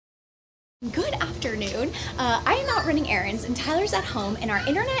Good afternoon. I am out running errands and Tyler's at home and our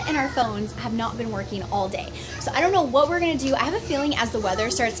internet and our phones have not been working all day. So I don't know what we're gonna do. I have a feeling as the weather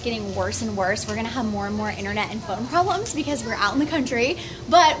starts getting worse and worse, we're gonna have more and more internet and phone problems because we're out in the country,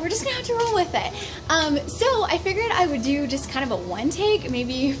 but we're just gonna have to roll with it. So I figured I would do just kind of a one take,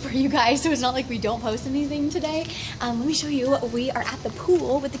 maybe for you guys, so it's not like we don't post anything today. Let me show you. We are at the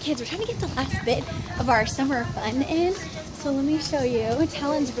pool with the kids. We're trying to get the last bit of our summer fun in. So let me show you.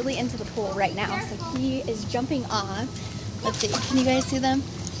 Talon's really into the pool right now, so he is jumping off. Let's see, can you guys see them?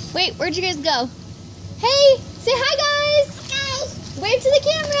 Wait, where'd you guys go? Hey, say hi guys! Hi! Wave to the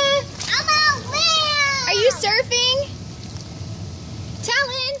camera! I'm out there! Are you surfing?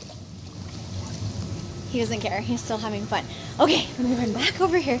 Talon! He doesn't care, he's still having fun. Okay, let me run back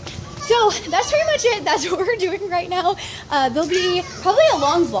over here. So that's pretty much it. That's what we're doing right now. There'll be probably a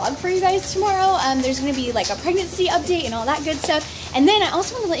long vlog for you guys tomorrow. There's going to be like a pregnancy update and all that good stuff. And then I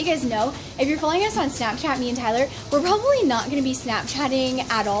also want to let you guys know, if you're following us on Snapchat, me and Tyler, we're probably not going to be Snapchatting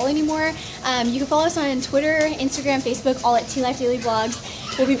at all anymore. You can follow us on Twitter, Instagram, Facebook, all at T-Life Daily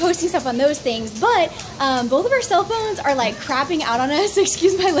Vlogs. We'll be posting stuff on those things, but both of our cell phones are like crapping out on us,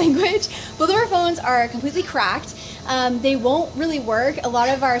 excuse my language. Both of our phones are completely cracked. They won't really work. A lot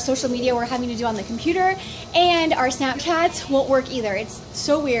of our social media we're having to do on the computer, and our Snapchats won't work either. It's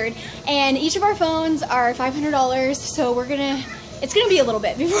so weird. And each of our phones are $500, so it's gonna be a little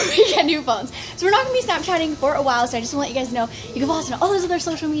bit before we get new phones. So we're not gonna be Snapchatting for a while, so I just want to let you guys know you can follow us on all those other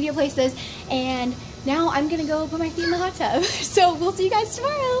social media places. And now I'm gonna go put my feet in the hot tub. So we'll see you guys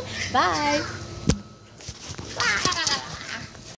tomorrow. Bye.